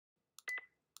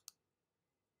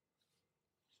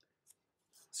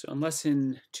So in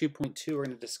lesson 2.2, we're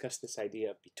going to discuss this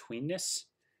idea of betweenness.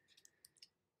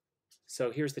 So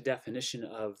here's the definition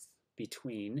of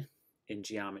between in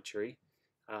geometry.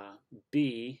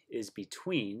 B is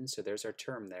between, so there's our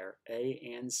term there, A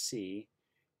and C,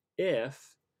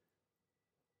 if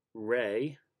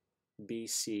ray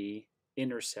BC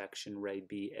intersection ray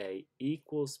BA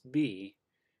equals B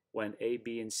when A,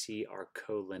 B, and C are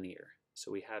collinear. So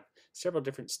we have several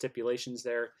different stipulations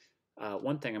there.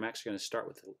 One thing, I'm actually going to start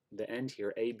with the end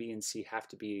here. A, B, and C have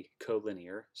to be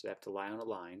collinear, so they have to lie on a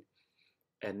line.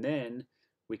 And then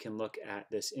we can look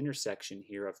at this intersection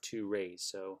here of two rays.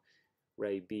 So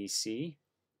ray BC,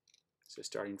 so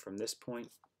starting from this point,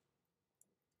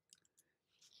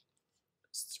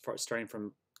 starting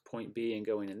from point B and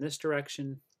going in this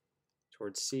direction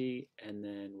towards C, and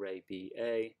then ray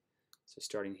BA, so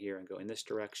starting here and going this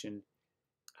direction.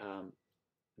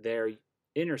 Their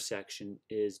intersection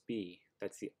is B.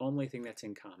 That's the only thing that's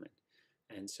in common.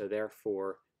 And so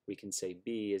therefore, we can say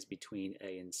B is between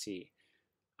A and C.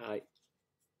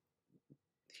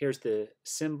 Here's the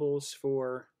symbols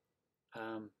for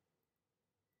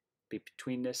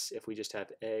betweenness. If we just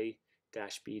have A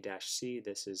dash B dash C,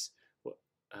 this is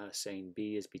saying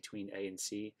B is between A and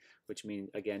C, which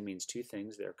means two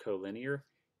things. They're collinear,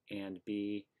 and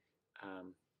B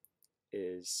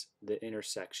is the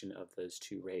intersection of those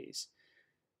two rays.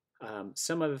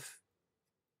 Some of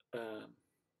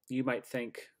you might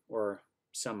think, or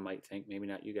some might think, maybe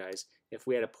not you guys, if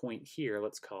we had a point here,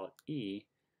 let's call it E,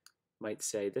 might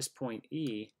say this point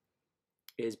E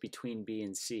is between B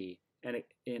and C. And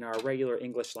in our regular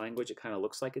English language, it kind of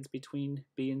looks like it's between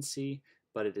B and C,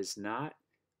 but it is not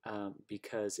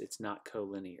because it's not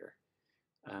collinear.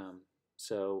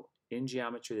 So in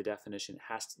geometry, the definition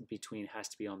has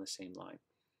to be on the same line.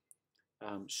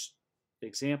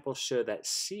 Examples show that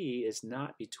C is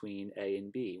not between A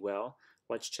and B. Well,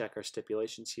 let's check our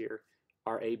stipulations here.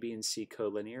 Are A, B, and C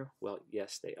collinear? Well,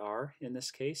 yes, they are in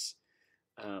this case.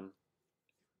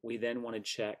 We then want to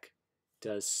check,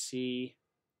 does C,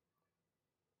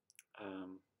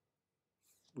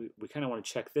 we kind of want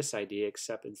to check this idea,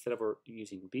 except instead of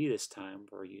using B this time,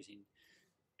 we're using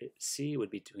C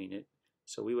would be between it.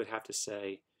 So we would have to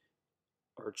say,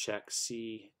 or check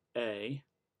CA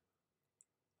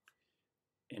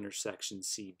intersection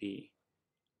CB.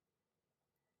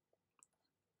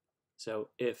 So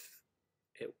if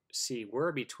C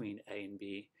were between A and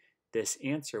B, this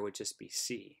answer would just be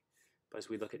C. But as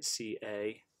we look at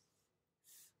CA,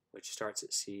 which starts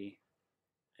at C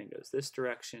and goes this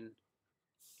direction,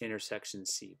 intersection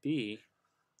CB,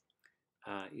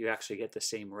 you actually get the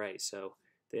same ray. So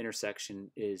the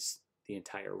intersection is the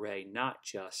entire ray, not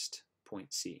just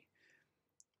point C.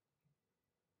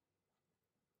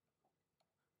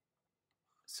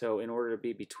 So in order to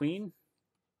be between,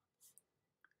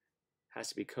 has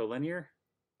to be collinear,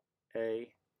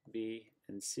 A, B,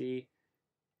 and C.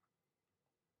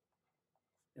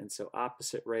 And so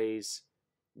opposite rays,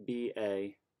 BA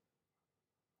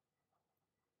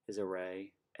is a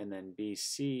ray, and then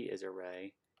BC is a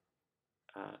ray.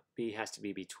 B has to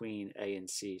be between A and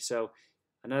C. So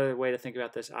another way to think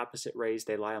about this, opposite rays,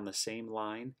 they lie on the same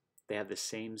line. They have the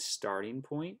same starting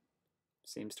point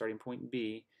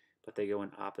B, but they go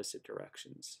in opposite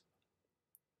directions.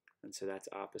 And so that's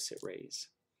opposite rays.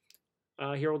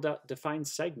 Here we'll define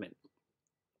segment.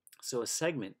 So a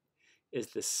segment is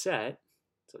the set,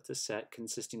 so it's a set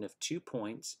consisting of 2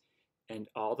 points and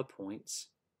all the points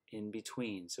in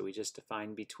between. So we just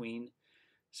define between.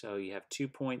 So you have 2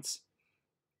 points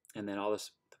and then all the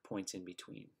points in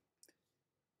between.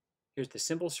 Here's the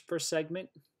symbols for segment.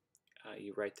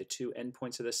 You write the 2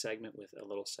 endpoints of the segment with a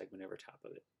little segment over top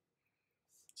of it.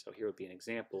 So here would be an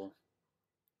example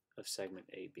of segment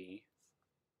AB.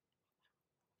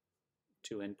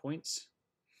 2 endpoints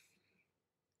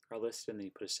are listed, and then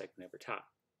you put a segment over top.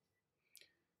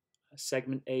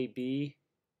 Segment AB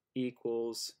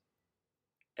equals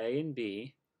A and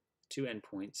B, 2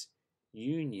 endpoints,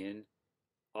 union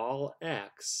all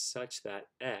x such that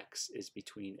x is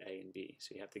between A and B.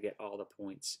 So you have to get all the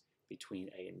points between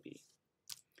A and B.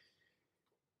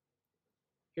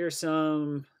 Here are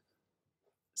some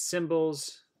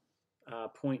symbols.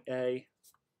 Point A,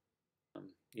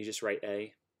 you just write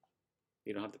A.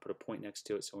 You don't have to put a point next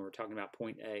to it. So when we're talking about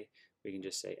point A, we can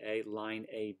just say A, line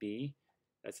AB.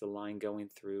 That's the line going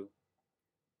through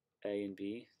A and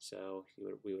B. So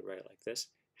we would write it like this.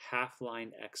 Half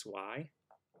line XY.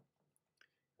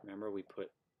 Remember, we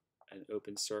put an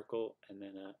open circle and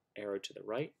then an arrow to the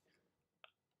right.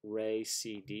 Ray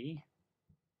CD.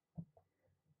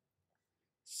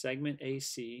 Segment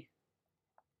AC.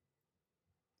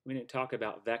 we didn't talk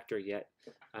about vector yet.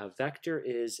 Vector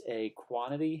is a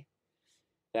quantity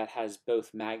that has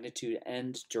both magnitude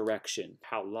and direction.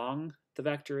 How long the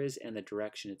vector is and the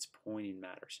direction it's pointing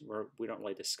matters. We don't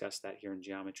really discuss that here in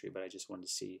geometry, but I just wanted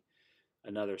to see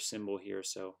another symbol here.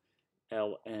 So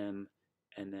LM,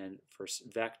 and then for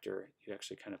vector, you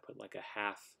actually kind of put like a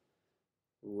half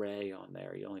ray on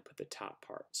there. You only put the top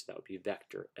part, so that would be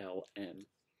vector LM.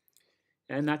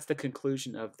 And that's the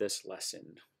conclusion of this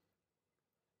lesson.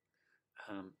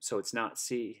 So it's not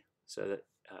C, so that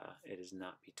it is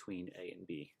not between A and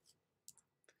B.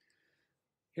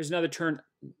 Here's another term,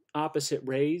 opposite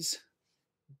rays.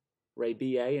 Ray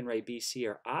BA and ray BC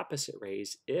are opposite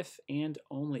rays if and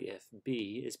only if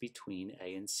B is between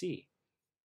A and C.